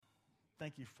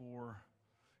thank you for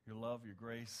your love, your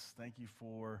grace. Thank you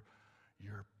for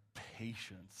your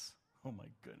patience. Oh, my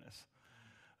goodness.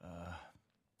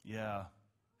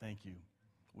 Thank you.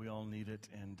 We all need it,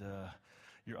 and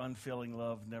your unfailing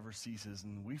love never ceases,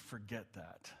 and we forget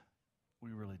that. We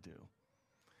really do.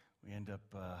 We end up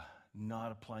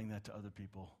not applying that to other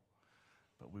people,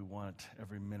 but we want it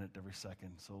every minute, every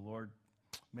second. So, Lord,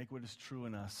 make what is true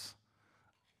in us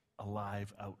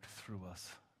alive out through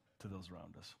us to those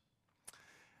around us.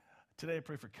 Today, I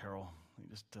pray for Carol. You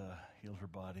just heal her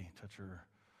body, touch her,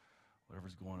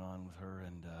 whatever's going on with her,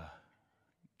 and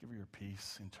give her your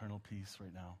peace, internal peace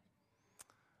right now.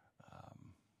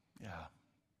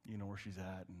 You know where she's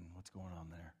at and what's going on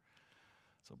there.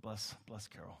 So bless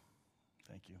Carol.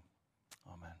 Thank you.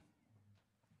 Amen.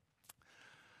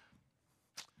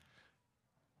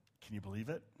 Can you believe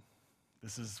it?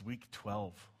 This is week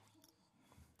 12.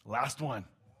 Last one.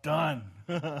 Done.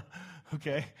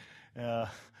 Okay.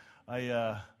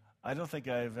 I don't think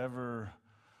I've ever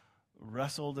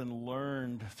wrestled and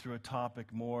learned through a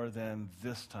topic more than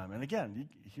this time. And again,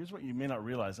 here's what you may not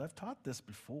realize. I've taught this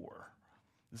before.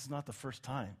 This is not the first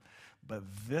time. But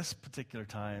this particular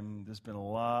time, there's been a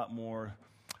lot more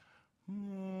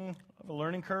of a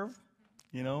learning curve,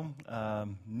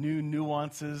 new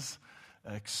nuances,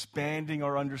 expanding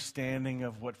our understanding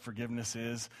of what forgiveness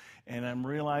is. And I'm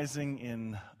realizing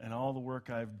in all the work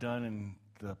I've done in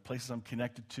the places I'm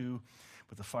connected to,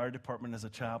 with the fire department as a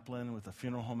chaplain, with the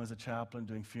funeral home as a chaplain,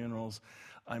 doing funerals,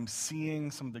 I'm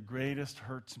seeing some of the greatest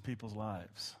hurts in people's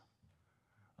lives.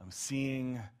 I'm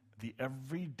seeing the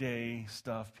everyday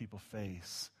stuff people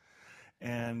face.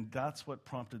 And that's what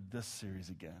prompted this series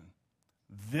again.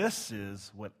 This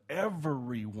is what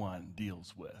everyone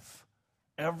deals with.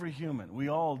 Every human. We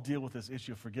all deal with this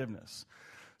issue of forgiveness.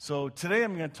 So today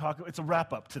I'm going to talk, it's a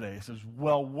wrap-up today. It says,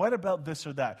 well, what about this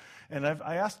or that? And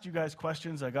I asked you guys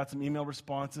questions. I got some email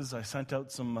responses. I sent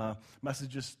out some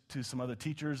messages to some other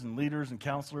teachers and leaders and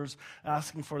counselors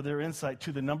asking for their insight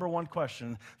to the number one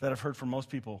question that I've heard from most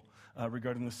people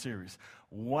regarding this series.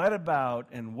 What about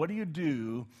and what do you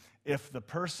do if the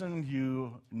person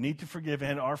you need to forgive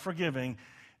and are forgiving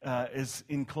is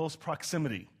in close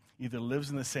proximity, either lives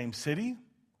in the same city,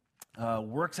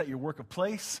 works at your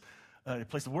workplace, your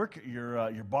place of work,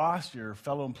 your boss, your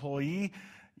fellow employee,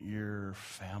 your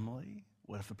family?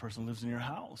 What if the person lives in your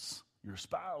house, your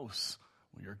spouse,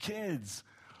 your kids?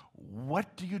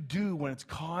 What do you do when it's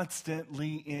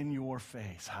constantly in your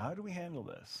face? How do we handle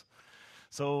this?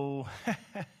 So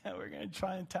we're going to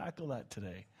try and tackle that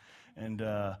today. And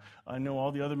I know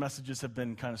all the other messages have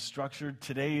been kind of structured.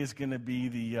 Today is going to be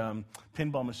the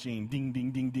pinball machine, ding, ding,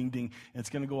 ding, ding, ding. And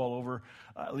it's going to go all over.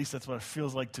 At least that's what it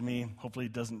feels like to me. Hopefully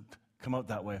it doesn't come out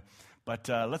that way. But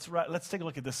let's take a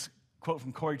look at this quote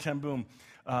from Corrie ten Boom.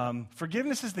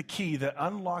 Forgiveness is the key that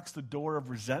unlocks the door of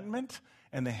resentment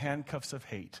and the handcuffs of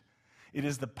hate. It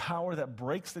is the power that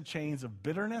breaks the chains of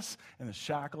bitterness and the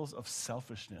shackles of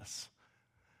selfishness.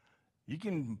 You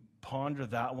can ponder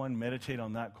that one, meditate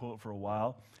on that quote for a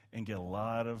while, and get a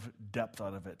lot of depth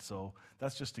out of it. So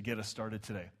that's just to get us started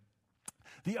today.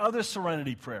 The other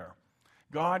serenity prayer.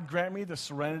 God, grant me the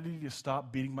serenity to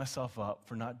stop beating myself up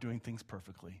for not doing things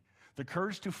perfectly, the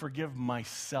courage to forgive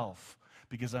myself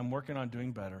because I'm working on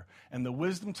doing better, and the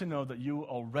wisdom to know that you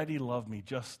already love me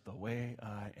just the way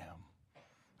I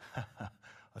am.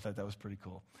 I thought that was pretty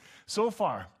cool. So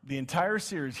far, the entire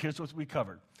series, here's what we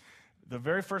covered. The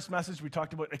very first message, we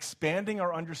talked about expanding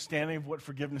our understanding of what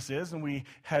forgiveness is, and we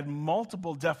had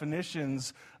multiple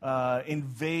definitions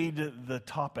invade the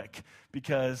topic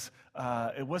because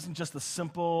it wasn't just the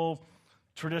simple,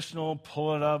 traditional,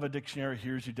 pull it out of a dictionary,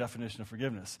 here's your definition of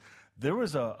forgiveness. There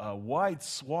was a wide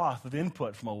swath of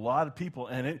input from a lot of people,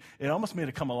 and it almost made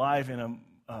it come alive in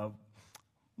a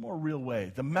more real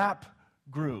way. The map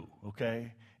grew,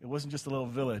 okay? It wasn't just a little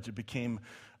village. It became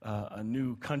a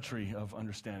new country of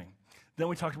understanding. Then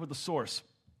we talked about the source.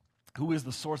 Who is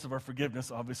the source of our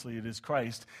forgiveness? Obviously, it is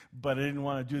Christ, but I didn't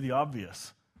want to do the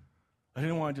obvious. I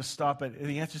didn't want to just stop at,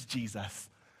 the answer is Jesus,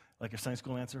 like a Sunday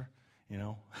school answer,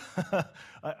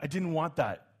 I didn't want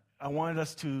that. I wanted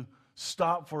us to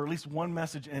stop for at least one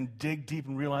message and dig deep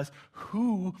and realize,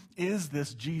 who is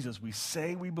this Jesus we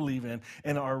say we believe in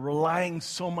and are relying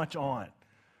so much on?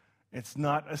 It's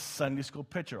not a Sunday school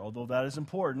picture, although that is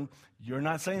important. You're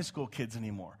not Sunday school kids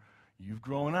anymore. You've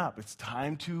grown up. It's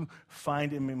time to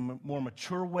find a more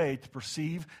mature way to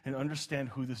perceive and understand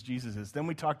who this Jesus is. Then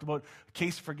we talked about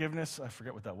case forgiveness. I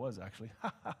forget what that was, actually.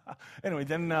 Anyway,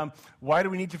 then why do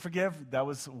we need to forgive? That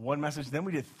was one message. Then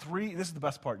we did 3. This is the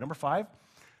best part. Number 5,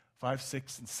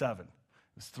 6, and 7.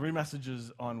 There's 3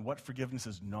 messages on what forgiveness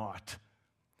is not.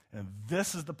 And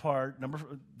this is the part,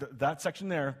 that section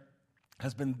there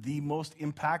has been the most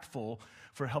impactful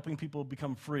for helping people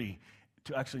become free,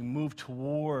 to actually move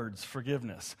towards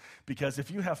forgiveness. Because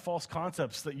if you have false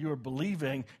concepts that you are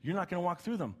believing, you're not going to walk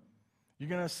through them. You're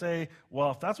going to say, well,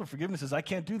 if that's what forgiveness is, I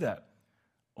can't do that.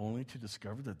 Only to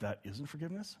discover that that isn't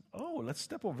forgiveness. Oh, let's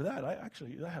step over that. I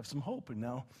have some hope. And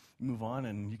now move on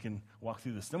and you can walk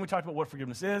through this. Then we talked about what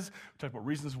forgiveness is. We talked about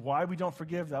reasons why we don't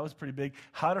forgive. That was pretty big.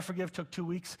 How to forgive took 2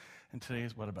 weeks. And today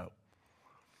is what about?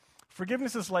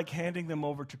 Forgiveness is like handing them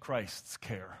over to Christ's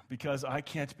care, because I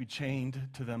can't be chained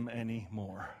to them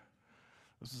anymore.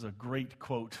 This is a great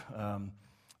quote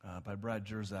by Brad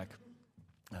Jersak.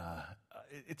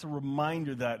 It's a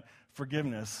reminder that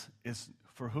forgiveness is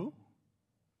for who?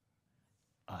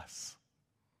 Us.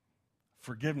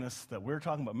 Forgiveness that we're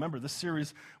talking about. Remember, this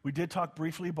series, we did talk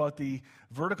briefly about the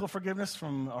vertical forgiveness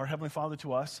from our Heavenly Father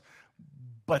to us,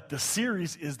 but the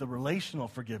series is the relational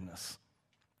forgiveness,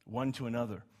 one to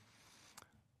another.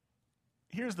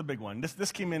 Here's the big one.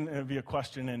 This came in via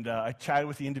question, and I chatted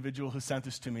with the individual who sent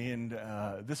this to me, and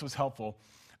this was helpful.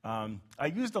 I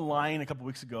used a line a couple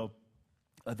weeks ago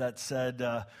that said,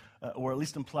 or at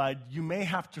least implied, you may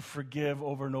have to forgive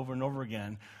over and over and over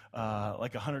again,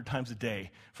 like 100 times a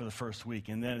day for the first week,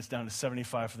 and then it's down to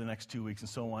 75 for the next 2 weeks, and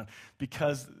so on.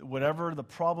 Because whatever the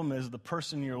problem is, the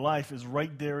person in your life is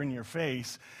right there in your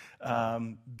face.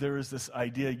 There is this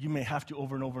idea you may have to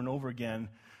over and over and over again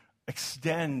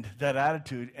extend that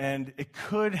attitude, and it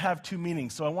could have two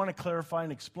meanings. So I want to clarify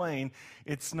and explain.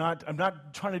 I'm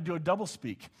not trying to do a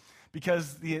doublespeak,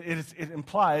 because it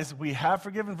implies we have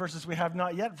forgiven versus we have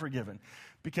not yet forgiven.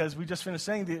 Because we just finished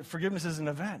saying that forgiveness is an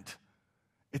event.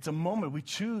 It's a moment. We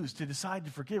choose to decide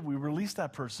to forgive. We release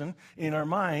that person in our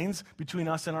minds between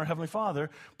us and our Heavenly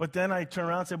Father. But then I turn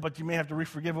around and say, but you may have to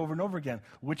re-forgive over and over again.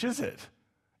 Which is it?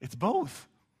 It's both.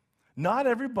 Not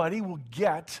everybody will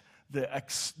get the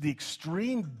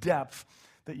extreme depth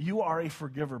that you are a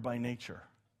forgiver by nature.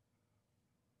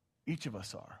 Each of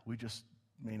us are. We just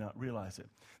may not realize it.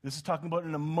 This is talking about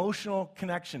an emotional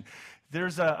connection.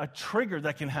 There's a trigger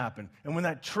that can happen. And when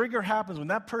that trigger happens, when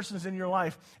that person's in your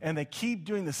life and they keep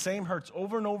doing the same hurts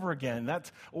over and over again,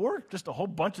 or just a whole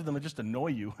bunch of them that just annoy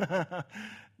you.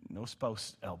 No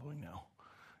spouse elbowing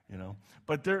now.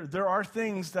 But there are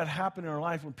things that happen in our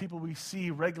life when people we see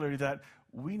regularly that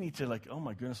we need to, like, oh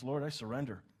my goodness, Lord, I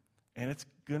surrender. And it's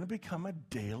going to become a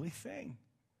daily thing.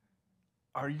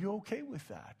 Are you okay with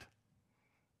that?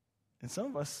 And some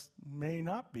of us may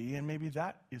not be, and maybe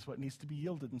that is what needs to be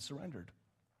yielded and surrendered.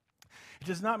 It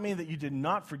does not mean that you did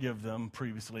not forgive them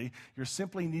previously. You're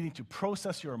simply needing to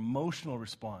process your emotional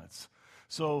response.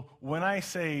 So when I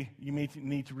say you may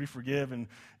need to re-forgive and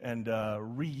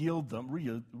re-yield them,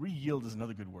 re-yield is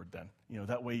another good word then.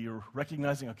 That way you're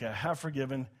recognizing, okay, I have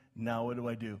forgiven, now what do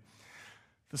I do?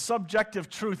 The subjective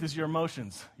truth is your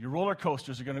emotions. Your roller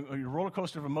coaster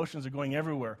of emotions are going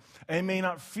everywhere. It may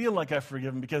not feel like I've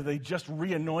forgiven because they just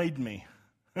re-annoyed me.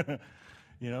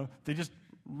 They just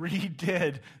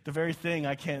redid the very thing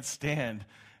I can't stand.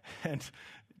 And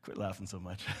quit laughing so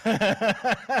much.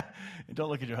 And don't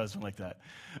look at your husband like that.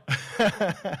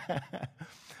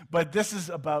 But this is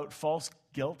about false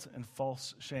guilt and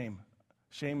false shame.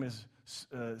 Shame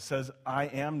says, I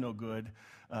am no good.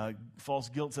 False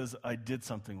guilt says, I did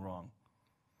something wrong.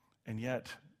 And yet,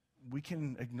 we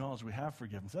can acknowledge we have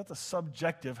forgiven. So that's a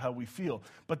subjective how we feel.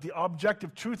 But the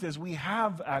objective truth is we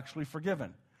have actually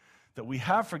forgiven. That we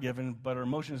have forgiven, but our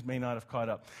emotions may not have caught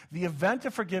up. The event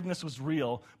of forgiveness was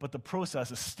real, but the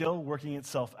process is still working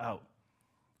itself out.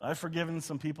 I've forgiven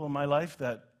some people in my life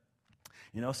that,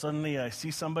 suddenly I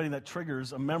see somebody that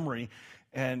triggers a memory,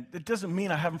 and it doesn't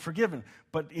mean I haven't forgiven,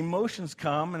 but emotions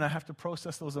come, and I have to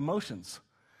process those emotions.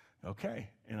 Okay,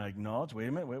 and I acknowledge, wait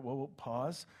a minute, whoa,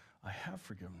 pause. I have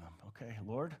forgiven them. Okay,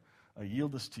 Lord, I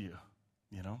yield this to you.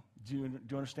 Do you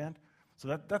understand?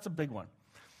 So that's a big one.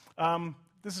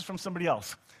 This is from somebody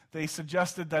else. They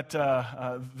suggested that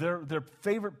their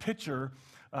favorite picture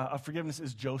of forgiveness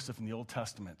is Joseph in the Old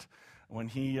Testament. When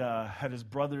he had his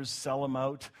brothers sell him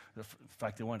out, in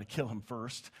fact, they wanted to kill him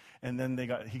first, and then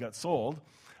he got sold.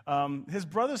 His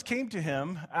brothers came to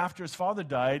him after his father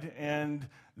died, and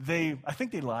I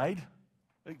think they lied.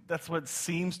 That's what it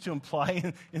seems to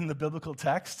imply in the biblical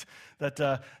text,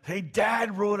 that, hey,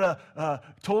 Dad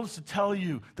told us to tell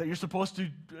you that you're supposed to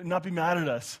not be mad at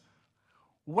us.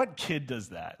 What kid does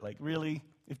that? Like, really?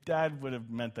 If Dad would have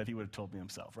meant that, he would have told me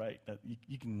himself, right?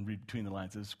 You can read between the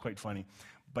lines. It's quite funny.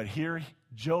 But here,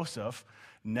 Joseph,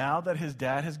 now that his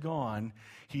dad has gone,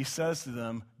 he says to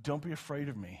them, don't be afraid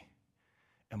of me.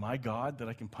 Am I God that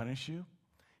I can punish you?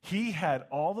 He had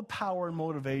all the power and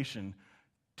motivation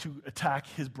to attack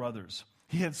his brothers.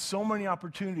 He had so many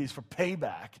opportunities for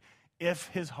payback if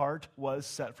his heart was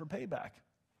set for payback.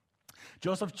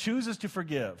 Joseph chooses to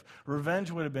forgive.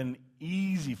 Revenge would have been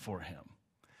easy for him.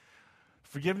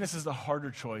 Forgiveness is the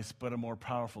harder choice, but a more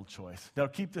powerful choice. Now,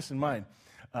 keep this in mind.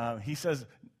 He says,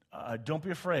 don't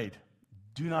be afraid.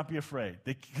 Do not be afraid.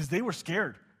 Because they were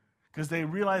scared. Because they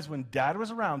realized when Dad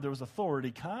was around, there was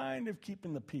authority kind of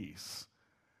keeping the peace.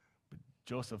 But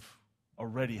Joseph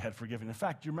already had forgiven. In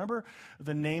fact, do you remember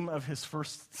the name of his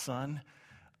first son?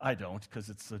 I don't, because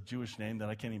it's a Jewish name that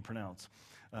I can't even pronounce.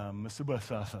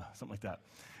 Mesubasasa, something like that.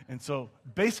 And so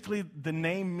basically the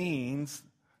name means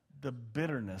the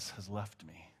bitterness has left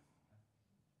me.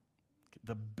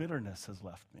 The bitterness has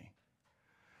left me.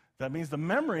 That means the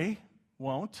memory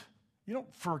won't. You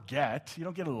don't forget. You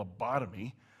don't get a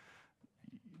lobotomy.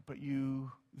 But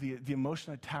the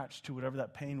emotion attached to whatever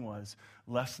that pain was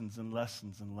lessens and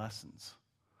lessens and lessens.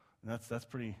 And that's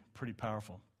pretty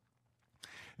powerful.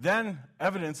 Then,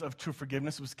 evidence of true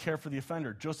forgiveness was care for the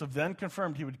offender. Joseph then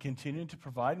confirmed he would continue to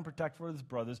provide and protect for his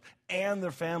brothers and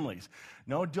their families.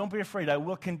 No, don't be afraid. I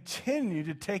will continue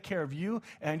to take care of you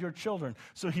and your children.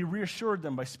 So he reassured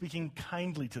them by speaking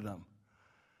kindly to them.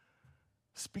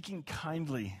 Speaking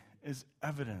kindly is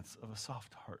evidence of a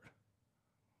soft heart.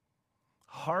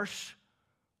 Harsh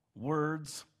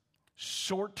words,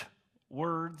 short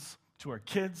words to our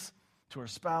kids, to our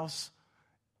spouse,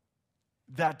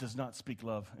 that does not speak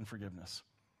love and forgiveness.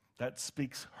 That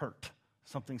speaks hurt.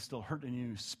 Something's still hurting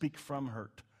you. Speak from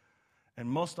hurt. And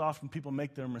most often people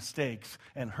make their mistakes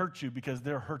and hurt you because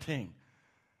they're hurting.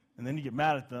 And then you get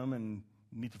mad at them and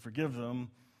need to forgive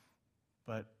them.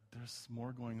 But there's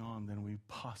more going on than we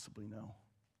possibly know.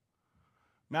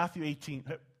 Matthew 18,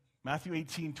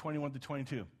 21 to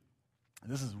 22.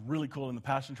 This is really cool in the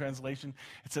Passion Translation.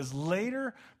 It says,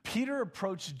 later, Peter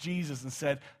approached Jesus and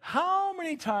said, how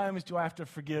many times do I have to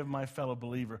forgive my fellow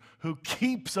believer who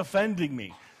keeps offending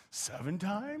me? 7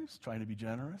 times? Trying to be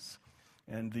generous.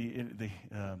 And the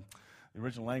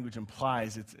original language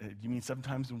implies, you mean 7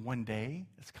 times in one day?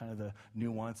 It's kind of the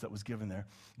nuance that was given there.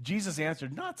 Jesus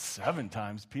answered, not 7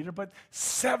 times, Peter, but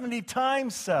 70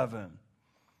 times 7.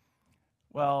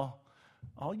 Well,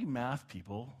 all you math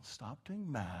people, stop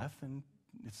doing math, and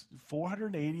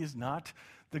 480 is not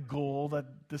the goal that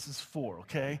this is for,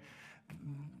 okay?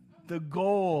 The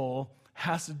goal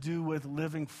has to do with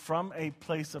living from a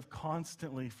place of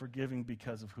constantly forgiving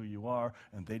because of who you are,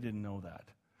 and they didn't know that.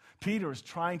 Peter is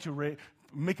trying to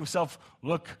make himself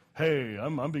look, hey,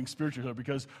 I'm being spiritual here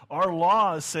because our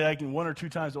laws say I can 1 or 2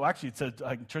 times. Well, actually, it said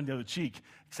I can turn the other cheek,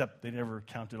 except they never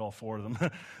counted all 4 of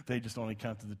them. They just only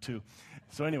counted the 2.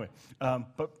 So anyway,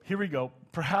 but here we go.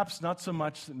 Perhaps not so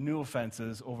much new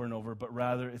offenses over and over, but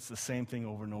rather it's the same thing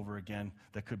over and over again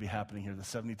that could be happening here, the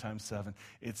 70 times 7.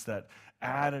 It's that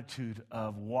attitude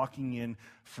of walking in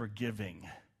forgiving.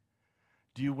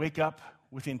 Do you wake up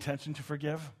with the intention to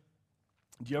forgive?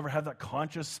 Do you ever have that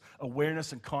conscious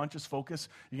awareness and conscious focus?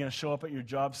 You're going to show up at your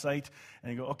job site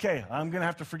and you go, okay, I'm going to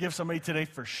have to forgive somebody today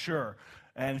for sure.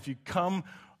 And if you come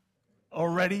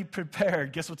already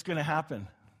prepared, guess what's going to happen?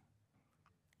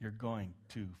 You're going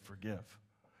to forgive.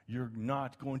 You're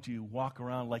not going to walk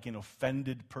around like an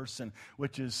offended person,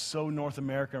 which is so North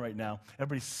American right now.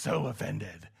 Everybody's so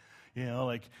offended. You know,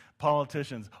 like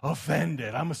politicians,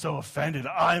 offended. I'm so offended.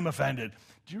 I'm offended.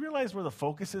 Do you realize where the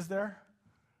focus is there?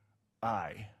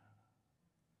 I.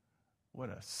 What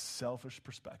a selfish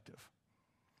perspective.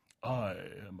 I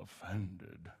am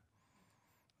offended.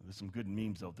 There's some good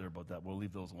memes out there about that. We'll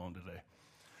leave those alone today.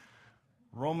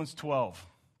 Romans 12,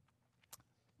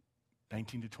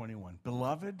 19 to 21.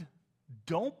 Beloved,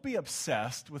 don't be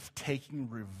obsessed with taking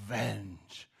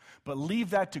revenge, but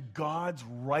leave that to God's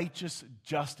righteous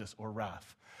justice or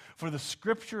wrath. For the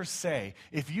scriptures say,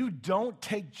 if you don't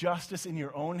take justice in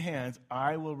your own hands,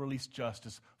 I will release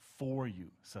justice for you,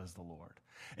 says the Lord.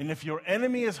 And if your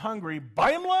enemy is hungry,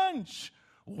 buy him lunch.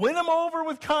 Win him over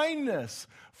with kindness,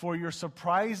 for your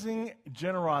surprising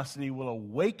generosity will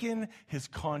awaken his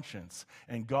conscience,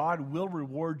 and God will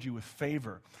reward you with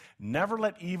favor. Never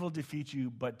let evil defeat you,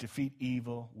 but defeat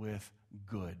evil with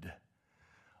good.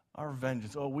 Our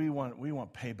vengeance, we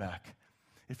want payback.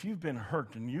 If you've been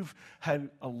hurt and you've had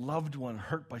a loved one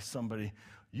hurt by somebody,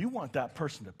 you want that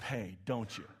person to pay,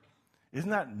 don't you?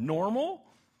 Isn't that normal?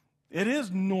 It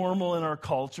is normal in our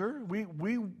culture. We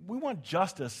want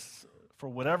justice for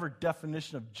whatever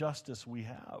definition of justice we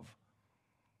have.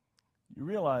 You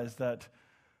realize that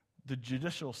the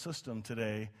judicial system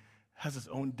today has its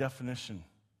own definition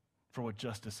for what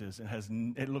justice is.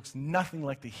 It looks nothing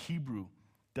like the Hebrew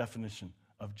definition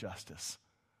of justice,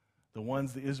 the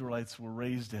ones the Israelites were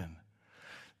raised in.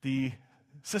 The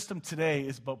system today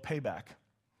is about payback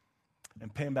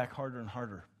and paying back harder and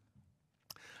harder.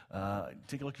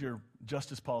 Take a look at your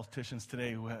justice politicians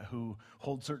today who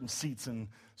hold certain seats in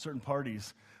certain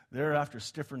parties. They're after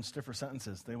stiffer and stiffer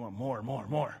sentences. They want more, more,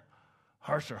 more,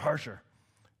 harsher, harsher.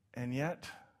 And yet,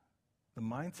 the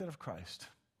mindset of Christ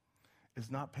is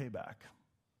not payback.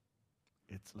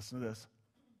 It's, listen to this,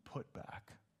 put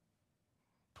back.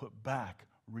 Put back,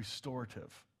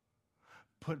 restorative.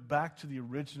 Put back to the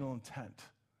original intent.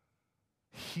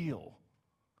 Heal.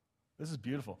 This is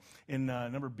beautiful. In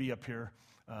number B up here,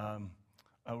 I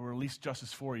will release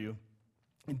justice for you.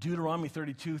 In Deuteronomy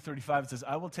 32:35, it says,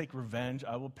 I will take revenge,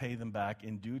 I will pay them back.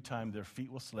 In due time, their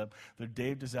feet will slip, their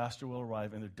day of disaster will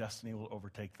arrive, and their destiny will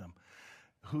overtake them.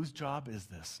 Whose job is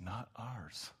this? Not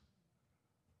ours.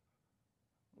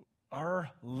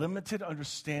 Our limited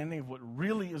understanding of what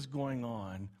really is going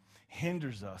on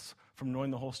hinders us from knowing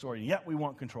the whole story. Yet we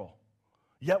want control.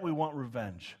 Yet we want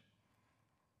revenge.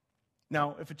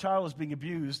 Now, if a child is being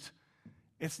abused,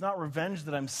 it's not revenge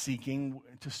that I'm seeking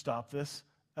to stop this.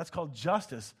 That's called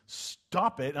justice.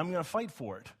 Stop it. I'm going to fight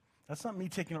for it. That's not me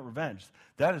taking out revenge.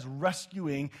 That is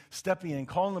rescuing, stepping in,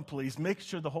 calling the police, making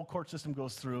sure the whole court system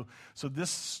goes through so this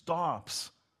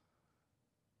stops.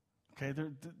 Okay,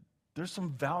 there's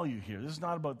some value here. This is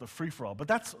not about the free-for-all.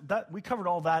 But we covered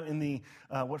all that in the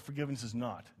what forgiveness is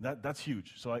not. That's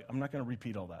huge. So I'm not going to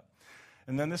repeat all that.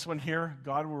 And then this one here,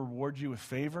 God will reward you with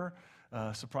favor,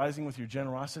 surprising with your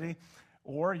generosity.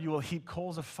 Or you will heap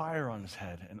coals of fire on his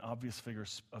head. An obvious figure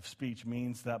of speech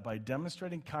means that by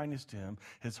demonstrating kindness to him,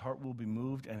 his heart will be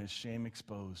moved and his shame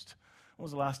exposed. When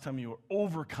was the last time you were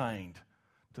overkind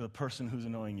to the person who's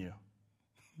annoying you?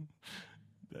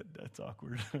 That's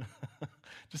awkward.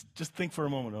 Just think for a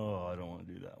moment, oh, I don't want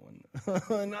to do that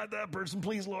one. Not that person,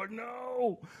 please, Lord,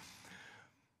 no.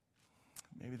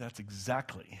 Maybe that's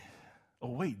exactly,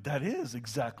 that is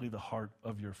exactly the heart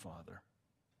of your Father.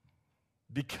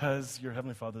 Because your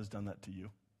Heavenly Father has done that to you.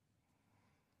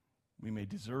 We may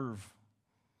deserve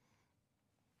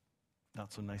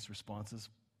not so nice responses,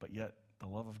 but yet the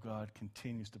love of God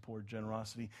continues to pour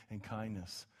generosity and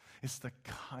kindness. It's the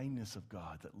kindness of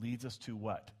God that leads us to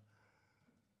what?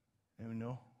 And we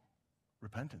know,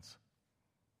 repentance.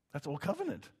 That's Old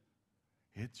Covenant.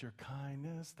 It's your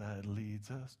kindness that leads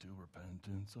us to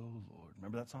repentance, oh Lord.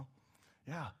 Remember that song?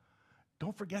 Yeah.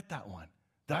 Don't forget that one.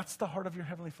 That's the heart of your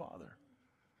Heavenly Father.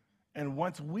 And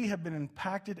once we have been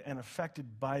impacted and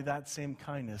affected by that same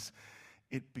kindness,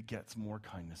 it begets more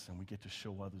kindness, and we get to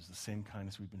show others the same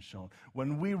kindness we've been shown.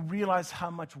 When we realize how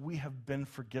much we have been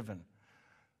forgiven,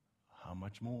 how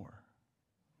much more?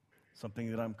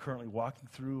 Something that I'm currently walking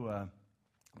through,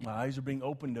 my eyes are being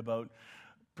opened about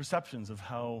perceptions of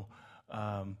how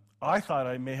I thought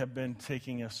I may have been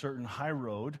taking a certain high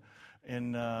road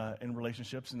in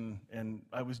relationships, and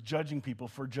I was judging people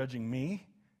for judging me.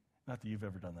 Not that you've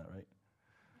ever done that, right?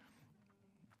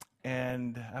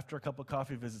 And after a couple of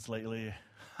coffee visits lately,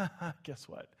 guess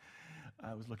what?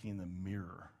 I was looking in the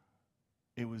mirror.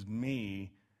 It was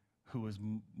me who was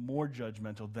more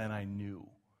judgmental than I knew.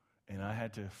 And I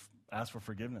had to ask for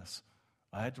forgiveness.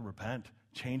 I had to repent,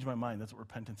 change my mind. That's what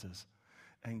repentance is.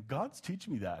 And God's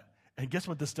teaching me that. And guess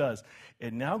what this does?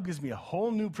 It now gives me a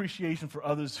whole new appreciation for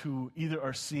others who either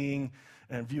are seeing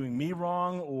and viewing me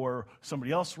wrong or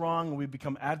somebody else wrong, and we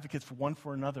become advocates for one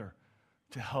for another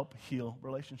to help heal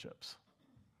relationships.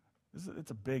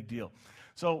 It's a big deal.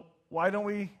 So why don't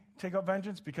we take out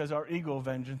vengeance? Because our ego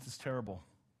vengeance is terrible.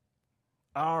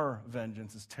 Our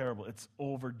vengeance is terrible. It's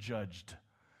overjudged.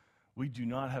 We do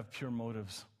not have pure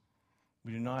motives.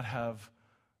 We do not have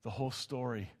the whole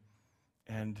story,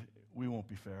 and we won't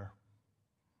be fair.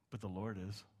 But the Lord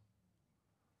is.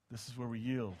 This is where we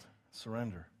yield,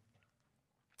 surrender.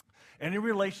 Any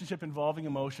relationship involving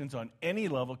emotions on any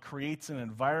level creates an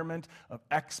environment of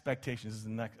expectations.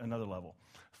 This is another level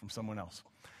from someone else.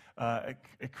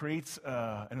 It creates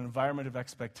an environment of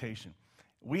expectation.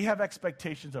 We have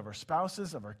expectations of our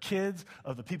spouses, of our kids,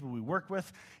 of the people we work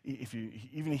with. If you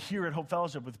even here at Hope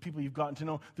Fellowship with the people you've gotten to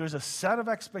know, there's a set of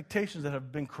expectations that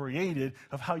have been created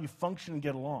of how you function and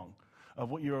get along, of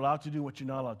what you're allowed to do, what you're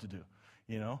not allowed to do.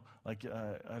 You know, like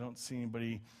I don't see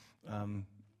anybody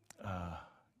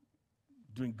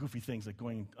doing goofy things like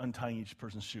untying each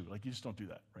person's shoe. Like, you just don't do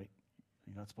that, right?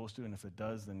 You're not supposed to, and if it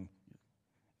does, then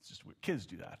it's just weird. Kids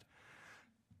do that.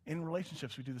 In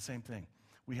relationships, we do the same thing.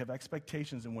 We have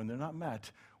expectations, and when they're not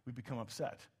met, we become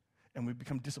upset, and we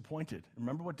become disappointed.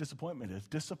 Remember what disappointment is.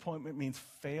 Disappointment means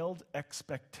failed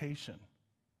expectation.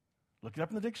 Look it up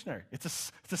in the dictionary.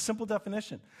 It's a simple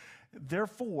definition.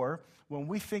 Therefore, when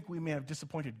we think we may have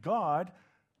disappointed God,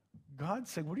 God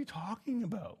said, what are you talking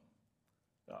about?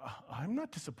 I'm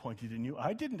not disappointed in you.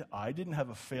 I didn't have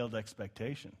a failed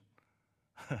expectation.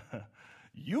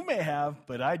 You may have,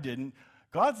 but I didn't.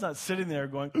 God's not sitting there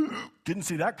going, didn't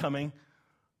see that coming.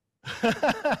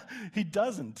 He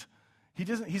doesn't.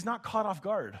 He's not caught off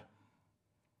guard.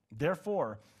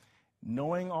 Therefore,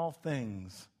 knowing all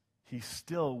things, he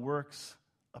still works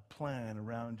a plan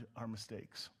around our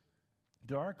mistakes.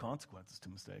 There are consequences to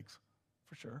mistakes,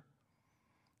 for sure.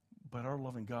 But our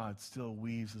loving God still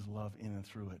weaves his love in and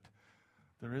through it.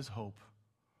 There is hope.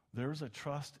 There is a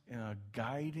trust in a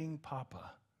guiding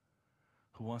Papa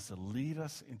who wants to lead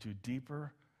us into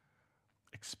deeper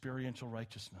experiential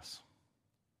righteousness.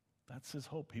 That's his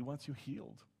hope. He wants you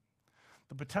healed.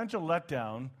 The potential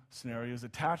letdown scenario is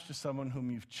attached to someone whom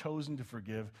you've chosen to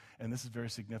forgive, and this is very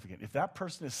significant. If that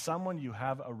person is someone you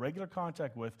have a regular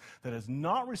contact with that has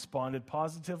not responded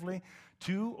positively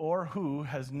to or who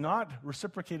has not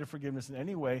reciprocated forgiveness in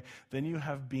any way, then you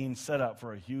have been set up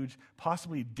for a huge,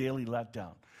 possibly daily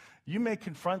letdown. You may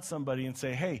confront somebody and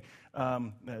say, hey,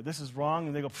 this is wrong,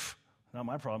 and they go, not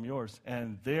my problem, yours.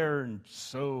 And they're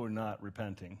so not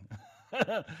repenting.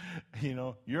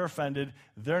 You're offended.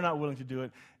 They're not willing to do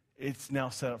it. It's now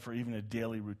set up for even a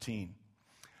daily routine.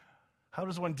 How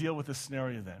does one deal with this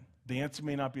scenario then? The answer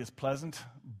may not be as pleasant,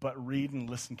 but read and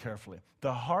listen carefully.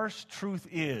 The harsh truth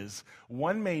is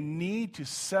one may need to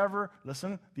sever,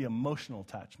 listen, the emotional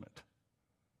attachment.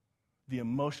 The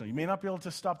emotional. You may not be able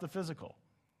to stop the physical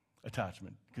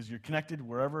attachment because you're connected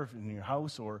wherever, in your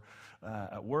house or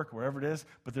at work, wherever it is,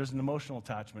 but there's an emotional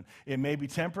attachment. It may be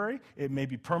temporary, it may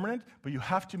be permanent, but you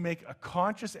have to make a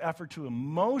conscious effort to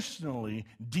emotionally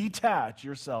detach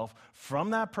yourself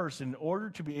from that person in order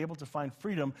to be able to find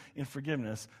freedom in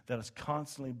forgiveness that is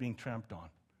constantly being tramped on.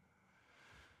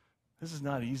 This is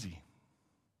not easy.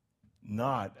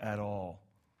 Not at all.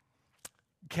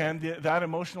 Can that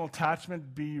emotional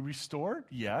attachment be restored?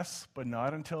 Yes, but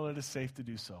not until it is safe to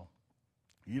do so.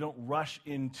 You don't rush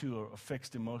into a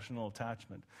fixed emotional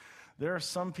attachment. There are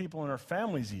some people in our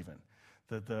families even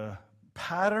that the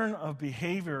pattern of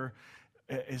behavior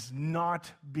is not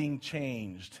being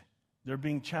changed. They're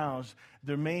being challenged.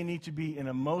 There may need to be an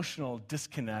emotional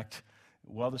disconnect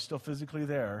while they're still physically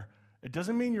there. It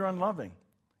doesn't mean you're unloving.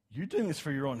 You're doing this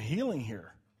for your own healing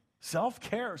here.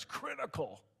 Self-care is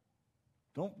critical.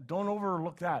 Don't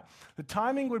overlook that. The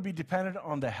timing would be dependent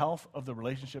on the health of the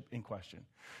relationship in question.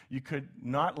 You could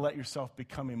not let yourself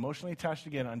become emotionally attached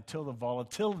again until the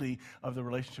volatility of the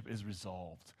relationship is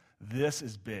resolved. This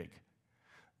is big.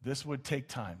 This would take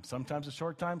time. Sometimes a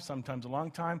short time, sometimes a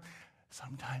long time,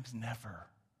 sometimes never.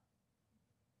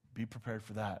 Be prepared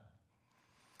for that.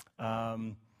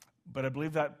 But I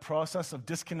believe that process of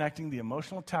disconnecting the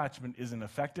emotional attachment is an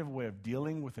effective way of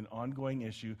dealing with an ongoing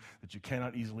issue that you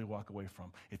cannot easily walk away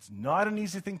from. It's not an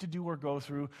easy thing to do or go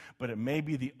through, but it may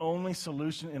be the only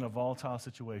solution in a volatile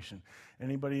situation.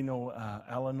 Anybody know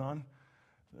Al-Anon,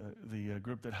 the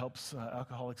group that helps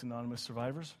Alcoholics Anonymous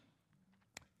survivors?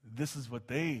 This is what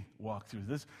they walk through.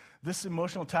 This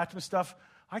emotional attachment stuff,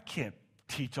 I can't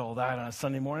teach all that on a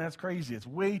Sunday morning. That's crazy. It's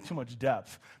way too much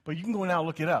depth. But you can go now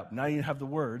look it up. Now you have the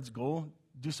words. Go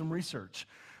do some research.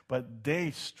 But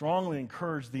they strongly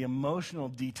encourage the emotional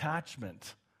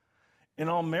detachment. In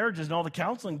all marriages and all the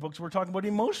counseling books, we're talking about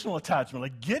emotional attachment.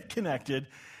 Like, get connected.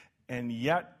 And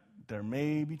yet, there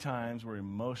may be times where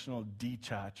emotional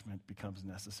detachment becomes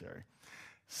necessary.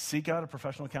 Seek out a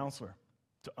professional counselor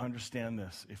to understand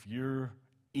this. If you're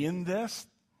in this,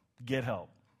 get help.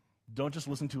 Don't just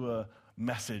listen to a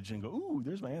message and go, ooh,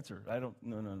 there's my answer.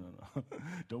 No.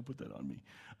 Don't put that on me.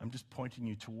 I'm just pointing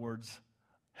you towards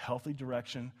healthy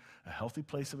direction, a healthy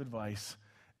place of advice,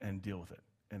 and deal with it.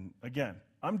 And again,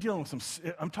 I'm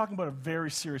talking about a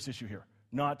very serious issue here.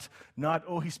 Not,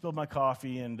 oh, he spilled my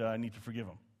coffee and I need to forgive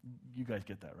him. You guys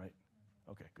get that, right?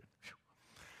 Okay, good. Whew.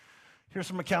 Here's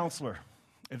from a counselor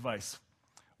advice.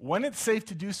 When it's safe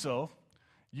to do so,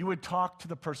 you would talk to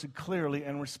the person clearly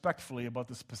and respectfully about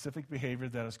the specific behavior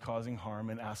that is causing harm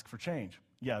and ask for change.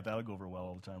 Yeah, that'll go over well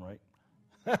all the time, right?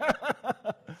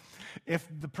 If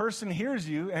the person hears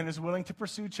you and is willing to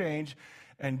pursue change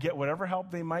and get whatever help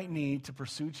they might need to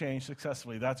pursue change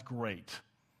successfully, that's great.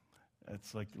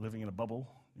 It's like living in a bubble,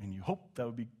 and you hope that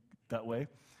would be that way.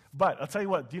 But I'll tell you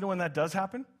what, do you know when that does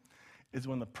happen? Is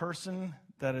when the person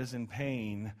that is in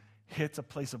pain hits a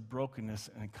place of brokenness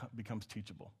and it becomes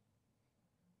teachable.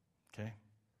 Okay?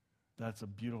 That's a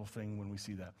beautiful thing when we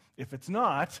see that. If it's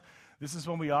not, this is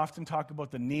when we often talk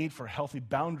about the need for healthy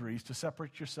boundaries to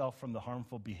separate yourself from the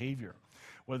harmful behavior.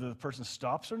 Whether the person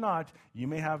stops or not, you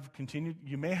may have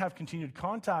continued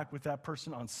contact with that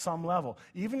person on some level,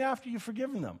 even after you've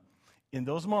forgiven them. In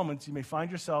those moments, you may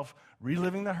find yourself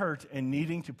reliving the hurt and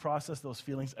needing to process those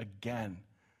feelings again.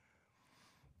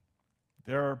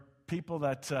 There are people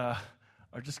that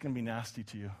are just going to be nasty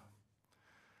to you.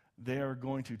 They are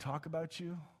going to talk about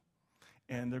you,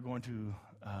 and they're going to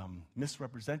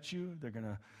misrepresent you. They're going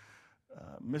to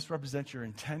misrepresent your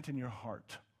intent in your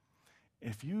heart.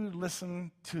 If you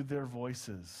listen to their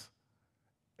voices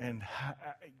and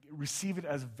receive it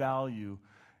as value,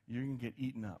 you're going to get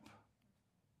eaten up.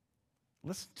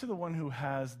 Listen to the one who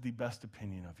has the best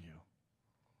opinion of you.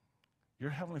 Your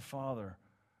Heavenly Father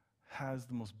has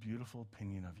the most beautiful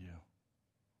opinion of you.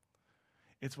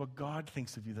 It's what God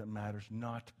thinks of you that matters,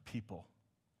 not people.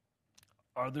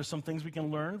 Are there some things we can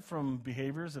learn from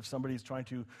behaviors if somebody's trying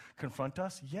to confront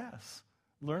us? Yes.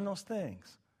 Learn those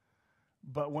things.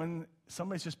 But when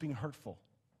somebody's just being hurtful,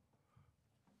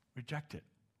 reject it.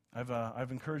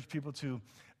 I've encouraged people to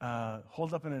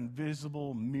hold up an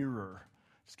invisible mirror.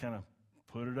 Just kind of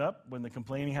put it up when the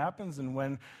complaining happens, and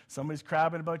when somebody's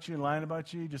crabbing about you and lying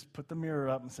about you, just put the mirror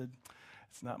up and say,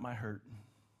 it's not my hurt.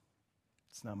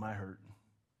 It's not my hurt.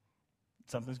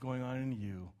 Something's going on in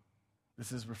you.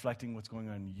 This is reflecting what's going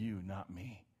on in you, not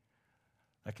me.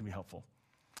 That can be helpful.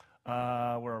 Where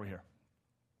are we here?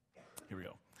 Here we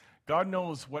go. God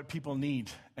knows what people need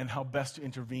and how best to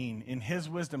intervene. In His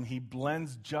wisdom, He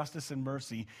blends justice and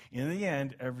mercy. In the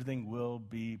end, everything will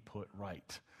be put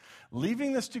right.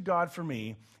 Leaving this to God for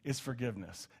me is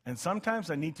forgiveness. And sometimes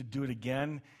I need to do it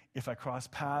again if I cross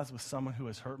paths with someone who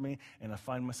has hurt me and I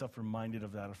find myself reminded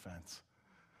of that offense.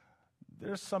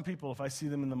 There's some people, if I see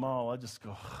them in the mall, I just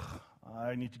go,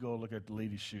 I need to go look at the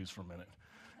lady's shoes for a minute.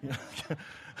 You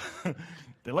know?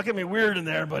 They look at me weird in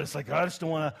there, but it's like I don't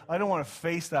want to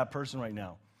face that person right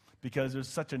now because there's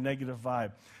such a negative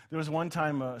vibe. There was one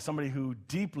time somebody who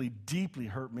deeply, deeply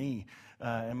hurt me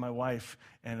and my wife,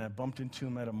 and I bumped into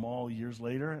him at a mall years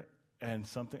later, and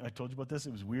I told you about this,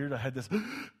 it was weird. I had this,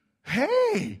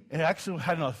 hey! And I actually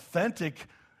had an authentic,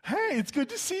 hey, it's good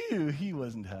to see you. He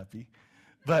wasn't happy.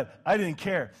 But I didn't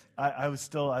care. I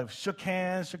shook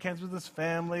hands with his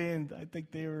family, and I think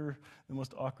they were the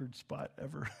most awkward spot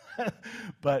ever.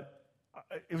 But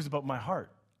it was about my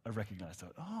heart. I recognized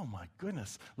that. Oh my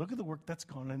goodness, look at the work that's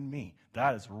gone in me.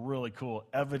 That is really cool.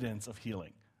 Evidence of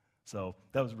healing. So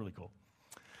that was really cool.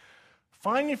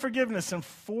 Finding forgiveness and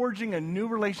forging a new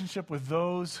relationship with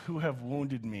those who have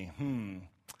wounded me.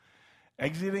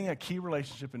 Exiting a key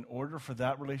relationship in order for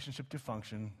that relationship to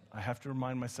function, I have to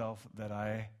remind myself that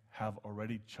I have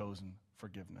already chosen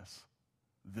forgiveness.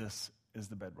 This is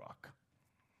the bedrock.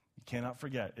 You cannot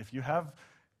forget. If you have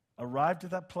arrived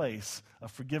at that place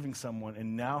of forgiving someone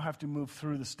and now have to move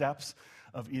through the steps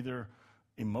of either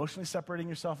emotionally separating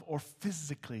yourself or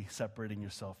physically separating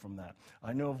yourself from that.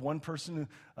 I know of one person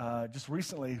just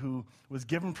recently who was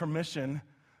given permission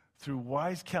through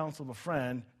wise counsel of a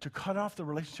friend to cut off the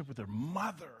relationship with their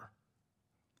mother.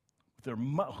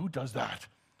 Who does that?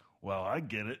 Well, I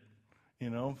get it,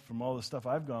 from all the stuff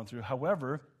I've gone through.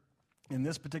 However, in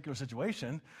this particular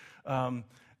situation,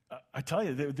 I tell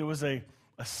you, there was a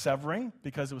severing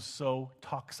because it was so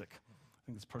toxic. I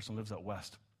think this person lives out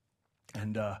west.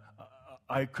 And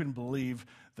I couldn't believe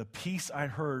the peace I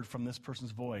heard from this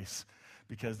person's voice,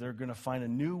 because they're going to find a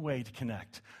new way to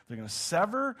connect. They're going to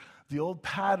sever the old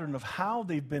pattern of how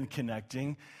they've been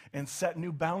connecting and set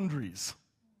new boundaries.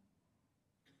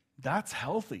 That's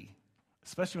healthy,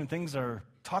 especially when things are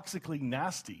toxically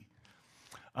nasty.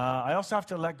 I also have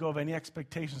to let go of any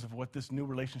expectations of what this new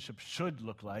relationship should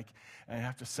look like, and I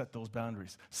have to set those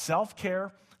boundaries.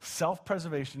 Self-care,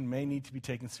 self-preservation may need to be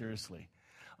taken seriously.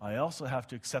 I also have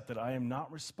to accept that I am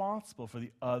not responsible for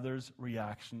the other's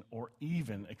reaction or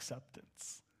even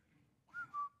acceptance.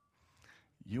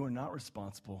 You are not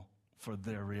responsible for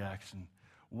their reaction.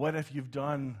 What if you've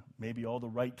done maybe all the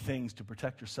right things to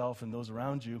protect yourself and those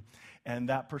around you, and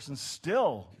that person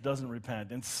still doesn't repent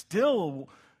and still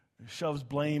shoves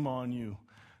blame on you?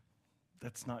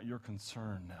 That's not your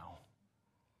concern now.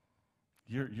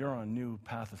 You're on a new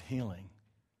path of healing.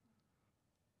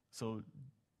 So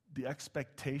the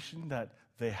expectation that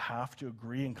they have to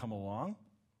agree and come along,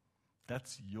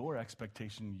 that's your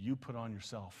expectation you put on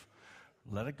yourself.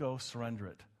 Let it go, surrender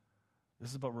it. This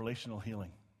is about relational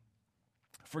healing.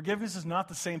 Forgiveness is not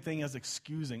the same thing as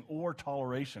excusing or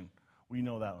toleration. We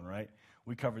know that one, right?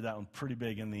 We covered that one pretty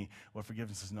big in what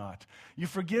forgiveness is not. You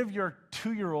forgive your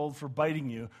 2-year-old for biting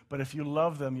you, but if you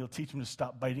love them, you'll teach them to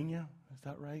stop biting you. Is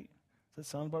that right? Does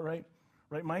that sound about right?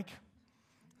 Right, Mike?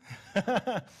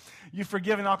 You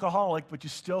forgive an alcoholic, but you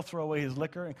still throw away his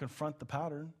liquor and confront the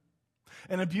pattern.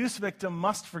 An abuse victim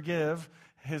must forgive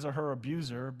his or her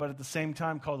abuser, but at the same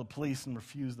time call the police and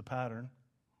refuse the pattern,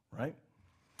 right?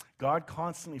 God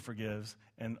constantly forgives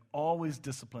and always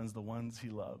disciplines the ones he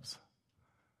loves.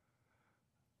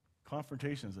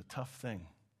 Confrontation is a tough thing.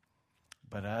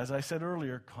 But as I said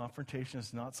earlier, confrontation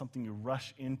is not something you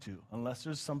rush into unless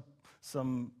there's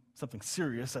something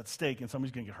serious at stake and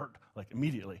somebody's going to get hurt, like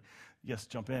immediately. Yes,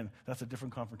 jump in. That's a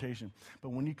different confrontation. But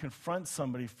when you confront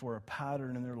somebody for a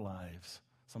pattern in their lives,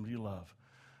 somebody you love,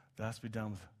 that has to be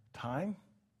done with time,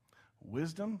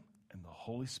 wisdom, and the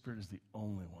Holy Spirit is the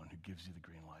only one who gives you the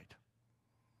green light.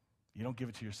 You don't give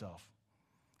it to yourself.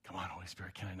 Come on, Holy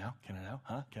Spirit, can I now? Can I now?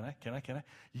 Huh? Can I?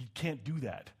 You can't do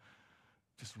that.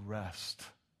 Just rest.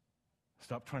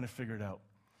 Stop trying to figure it out.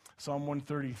 Psalm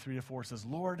 130, 3-4 says,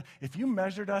 Lord, if you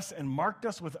measured us and marked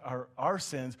us with our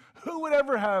sins, who would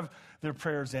ever have their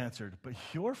prayers answered? But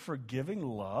your forgiving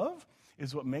love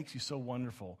is what makes you so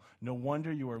wonderful. No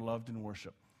wonder you are loved and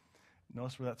worshiped.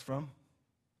 Notice where that's from?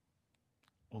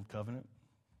 Old Covenant.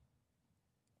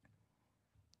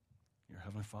 Your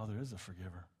Heavenly Father is a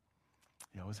forgiver.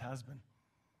 He always has been.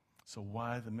 So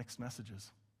why the mixed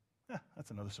messages?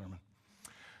 That's another sermon.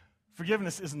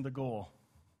 Forgiveness isn't the goal.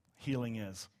 Healing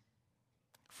is.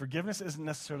 Forgiveness isn't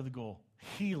necessarily the goal.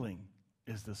 Healing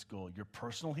is this goal. Your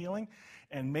personal healing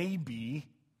and maybe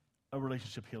a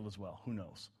relationship healed as well. Who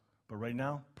knows? But right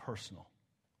now, personal.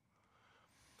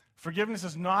 Forgiveness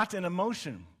is not an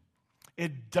emotion.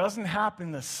 It doesn't happen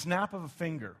in the snap of a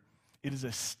finger. It is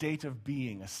a state of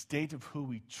being, a state of who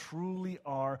we truly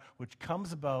are, which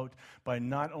comes about by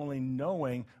not only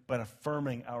knowing, but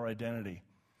affirming our identity.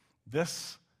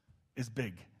 This is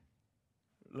big.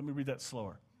 Let me read that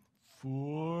slower.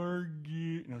 No,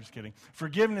 just kidding.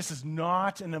 Forgiveness is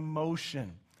not an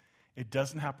emotion. It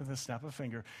doesn't happen in the snap of a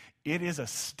finger. It is a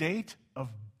state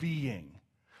of being,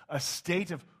 a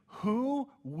state of who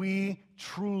we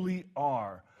truly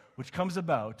are, which comes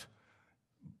about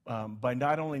by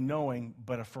not only knowing,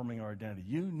 but affirming our identity.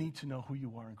 You need to know who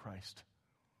you are in Christ.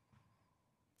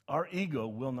 Our ego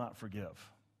will not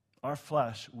forgive. Our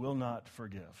flesh will not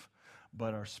forgive,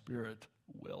 but our spirit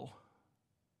will.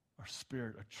 Our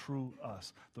spirit, a true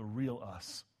us, the real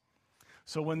us.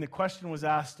 So when the question was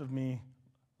asked of me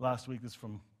last week, this is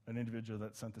from an individual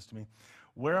that sent this to me,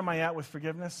 where am I at with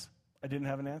forgiveness? I didn't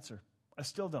have an answer. I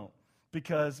still don't,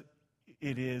 because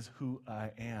it is who I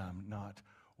am, not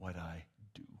what I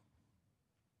do.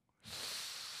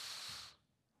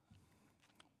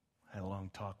 I had a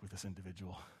long talk with this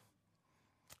individual.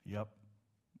 Yep,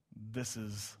 this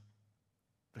is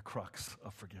the crux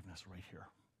of forgiveness right here.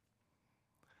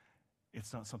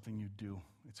 It's not something you do,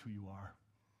 it's who you are.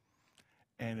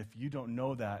 And if you don't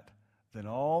know that, then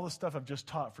all the stuff I've just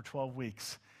taught for 12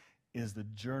 weeks is the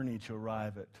journey to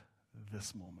arrive at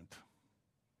this moment.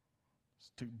 It's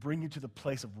to bring you to the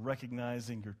place of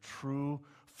recognizing your true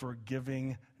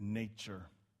forgiving nature.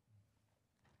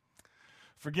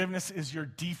 Forgiveness is your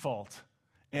default,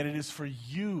 and it is for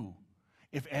you.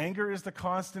 If anger is the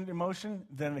constant emotion,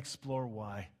 then explore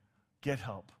why. Get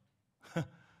help.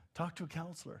 Talk to a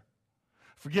counselor.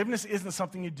 Forgiveness isn't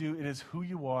something you do. It is who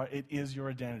you are. It is your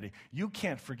identity. You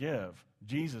can't forgive.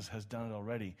 Jesus has done it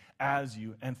already as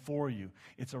you and for you.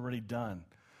 It's already done.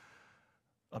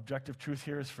 Objective truth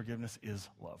here is forgiveness is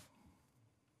love.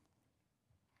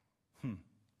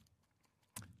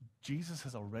 Jesus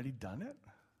has already done it?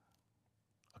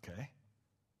 Okay.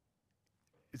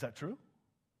 Is that true?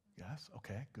 Yes.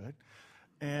 Okay, good.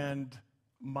 And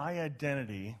my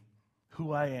identity,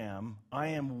 who I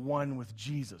am one with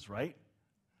Jesus, right?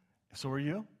 So are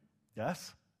you?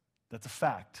 Yes? That's a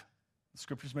fact. The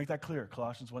scriptures make that clear.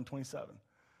 Colossians 1:27.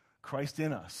 Christ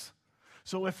in us.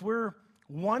 So if we're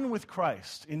one with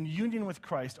Christ, in union with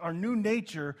Christ, our new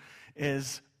nature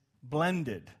is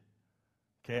blended.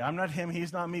 Okay, I'm not him,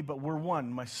 he's not me, but we're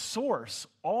one. My source,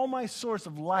 all my source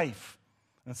of life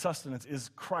and sustenance is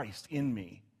Christ in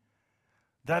me.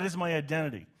 That is my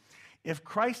identity. If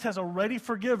Christ has already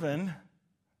forgiven,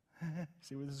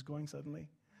 see where this is going suddenly?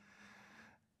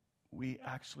 We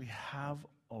actually have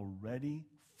already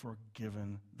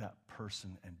forgiven that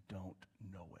person and don't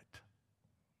know it.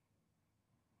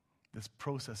 This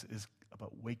process is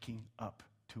about waking up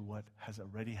to what has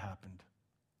already happened.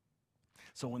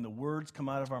 So when the words come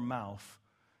out of our mouth,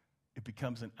 it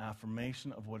becomes an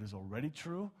affirmation of what is already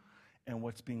true and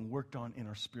what's being worked on in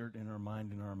our spirit, in our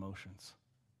mind, in our emotions.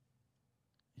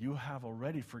 You have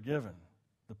already forgiven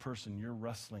the person you're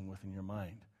wrestling with in your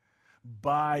mind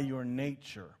by your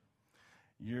nature.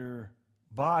 Your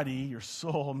body, your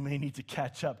soul may need to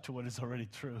catch up to what is already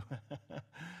true.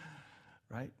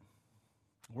 Right?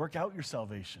 Work out your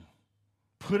salvation.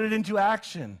 Put it into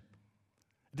action.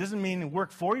 It doesn't mean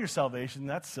work for your salvation.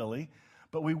 That's silly.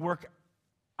 But we work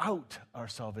out our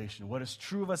salvation. What is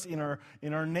true of us in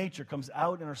our nature comes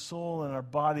out in our soul and our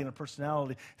body and our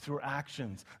personality through our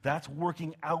actions. That's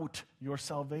working out your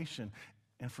salvation.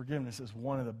 And forgiveness is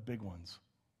one of the big ones.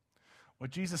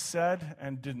 What Jesus said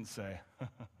and didn't say.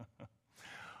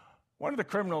 One of the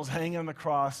criminals hanging on the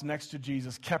cross next to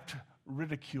Jesus kept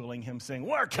ridiculing him, saying,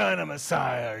 "What kind of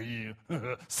Messiah are you?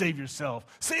 Save yourself.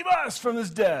 Save us from this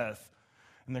death."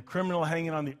 And the criminal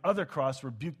hanging on the other cross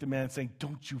rebuked the man, saying,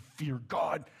 "Don't you fear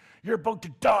God? You're about to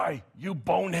die, you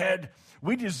bonehead.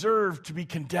 We deserve to be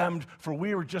condemned, for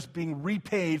we were just being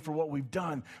repaid for what we've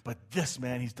done. But this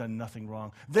man, he's done nothing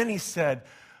wrong." Then he said,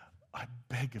 "I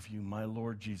beg of you, my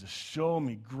Lord Jesus, show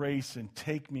me grace and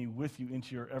take me with you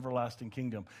into your everlasting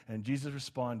kingdom." And Jesus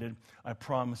responded, "I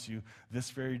promise you, this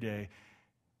very day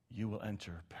you will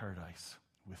enter paradise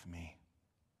with me."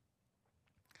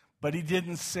 But he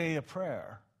didn't say a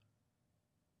prayer.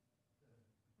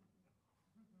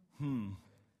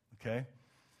 Okay.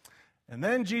 And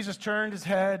then Jesus turned his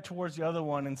head towards the other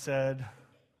one and said,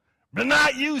 "But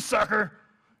not you, sucker.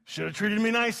 Should have treated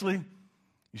me nicely.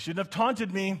 You shouldn't have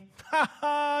taunted me. Ha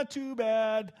ha, too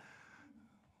bad."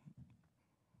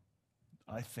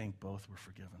 I think both were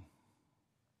forgiven.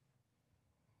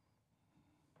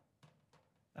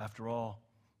 After all,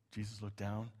 Jesus looked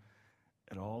down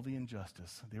at all the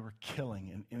injustice. They were killing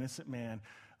an innocent man,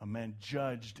 a man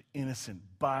judged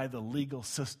innocent by the legal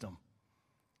system.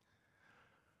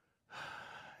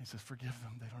 He says, "Forgive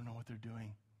them. They don't know what they're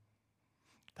doing."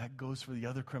 That goes for the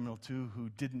other criminal too, who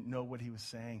didn't know what he was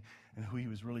saying and who he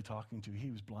was really talking to. He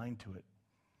was blind to it.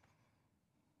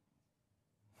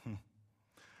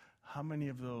 How many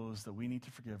of those that we need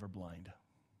to forgive are blind?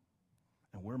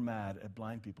 And we're mad at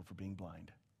blind people for being blind.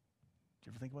 Do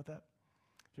you ever think about that?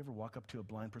 Do you ever walk up to a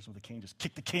blind person with a cane, just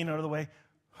kick the cane out of the way?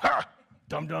 Ha!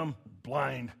 Dum-dum,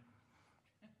 blind.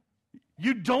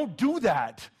 You don't do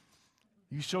that.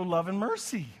 You show love and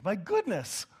mercy. My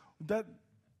goodness.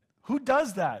 Who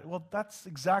does that? Well, that's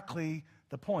exactly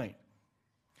the point.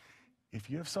 If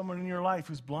you have someone in your life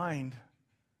who's blind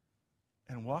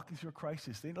and walking through a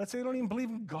crisis, let's say they don't even believe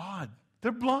in God.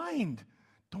 They're blind.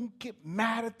 Don't get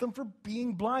mad at them for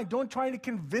being blind. Don't try to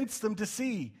convince them to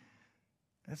see.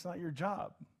 That's not your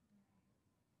job.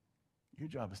 Your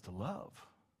job is to love,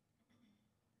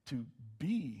 to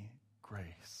be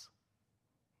grace.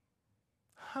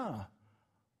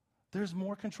 There's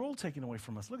more control taken away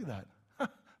from us. Look at that.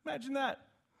 Imagine that.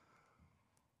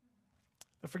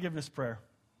 The forgiveness prayer.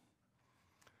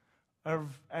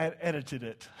 I've edited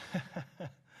it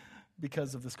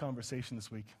because of this conversation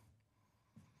this week.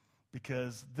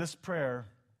 Because this prayer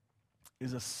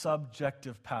is a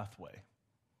subjective pathway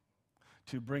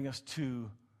to bring us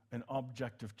to an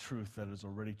objective truth that is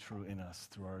already true in us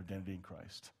through our identity in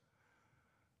Christ.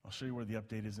 I'll show you where the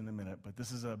update is in a minute, but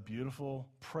this is a beautiful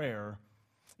prayer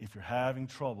if you're having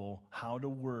trouble how to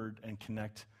word and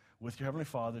connect with your Heavenly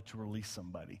Father to release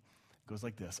somebody. It goes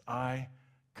like this: I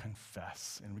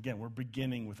confess. And again, we're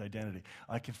beginning with identity.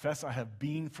 I confess I have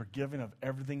been forgiven of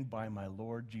everything by my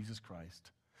Lord Jesus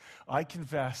Christ. I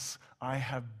confess I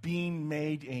have been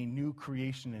made a new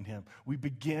creation in Him. We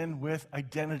begin with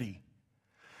identity.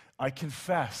 I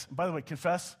confess. By the way,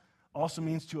 confess also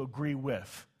means to agree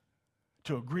with.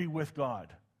 To agree with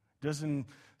God. It doesn't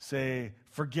say,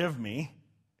 forgive me.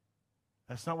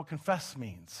 That's not what confess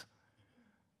means.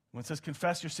 When it says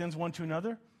confess your sins one to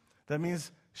another, that means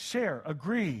share,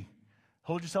 agree,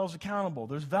 hold yourselves accountable.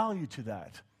 There's value to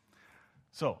that.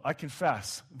 So I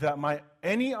confess that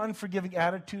any unforgiving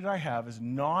attitude I have is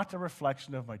not a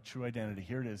reflection of my true identity.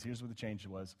 Here it is. Here's what the change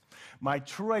was. My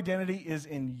true identity is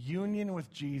in union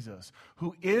with Jesus,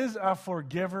 who is a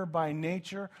forgiver by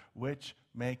nature, which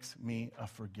makes me a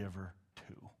forgiver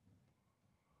too.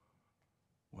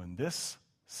 When this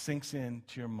sinks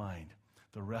into your mind,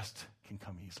 the rest can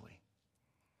come easily.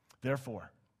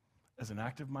 Therefore, as an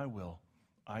act of my will,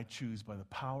 I choose by the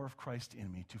power of Christ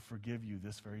in me to forgive you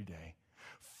this very day,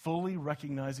 fully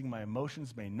recognizing my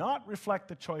emotions may not reflect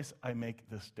the choice I make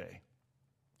this day.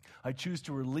 I choose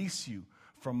to release you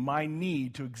from my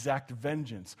need to exact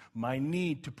vengeance, my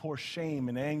need to pour shame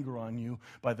and anger on you.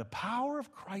 By the power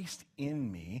of Christ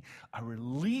in me, I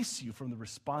release you from the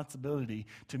responsibility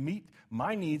to meet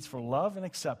my needs for love and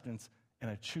acceptance, and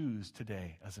I choose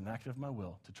today, as an act of my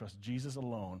will, to trust Jesus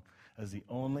alone as the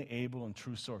only able and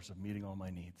true source of meeting all my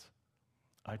needs.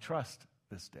 I trust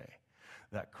this day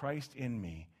that Christ in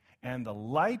me and the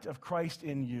light of Christ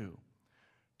in you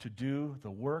to do the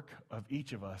work of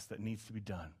each of us that needs to be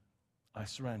done. I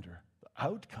surrender the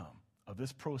outcome of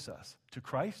this process to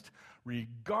Christ,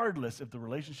 regardless if the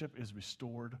relationship is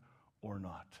restored or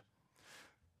not.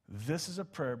 This is a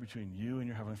prayer between you and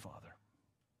your Heavenly Father.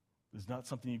 It's not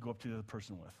something you go up to the other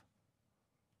person with.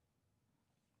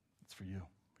 It's for you,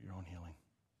 for your own healing,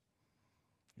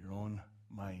 your own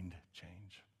mind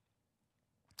change.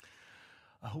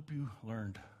 I hope you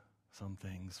learned some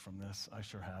things from this. I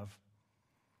sure have.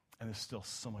 And there's still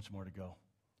so much more to go,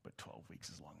 but 12 weeks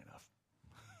is long enough.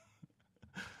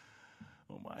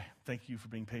 Oh my. Thank you for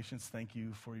being patient. Thank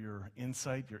you for your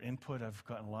insight, your input. I've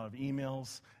gotten a lot of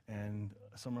emails, and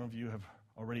some of you have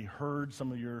already heard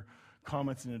some of your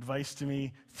comments and advice to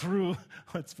me through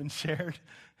what's been shared.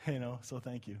 So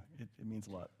thank you. It means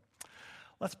a lot.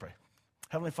 Let's pray.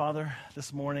 Heavenly Father,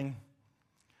 this morning,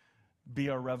 be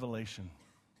our revelation.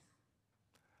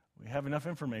 We have enough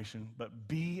information, but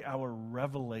be our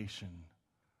revelation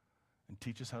and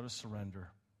teach us how to surrender.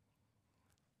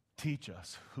 Teach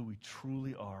us who we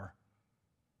truly are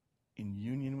in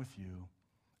union with you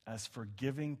as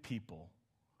forgiving people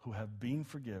who have been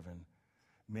forgiven.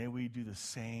 May we do the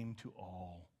same to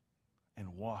all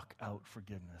and walk out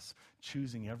forgiveness,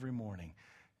 choosing every morning,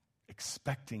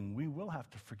 expecting we will have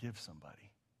to forgive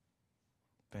somebody.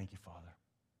 Thank you, Father.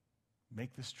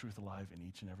 Make this truth alive in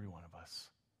each and every one of us.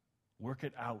 Work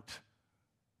it out,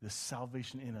 this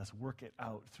salvation in us, work it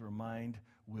out through our mind,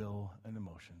 will, and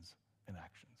emotions and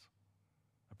actions.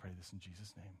 I pray this in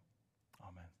Jesus' name.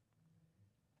 Amen.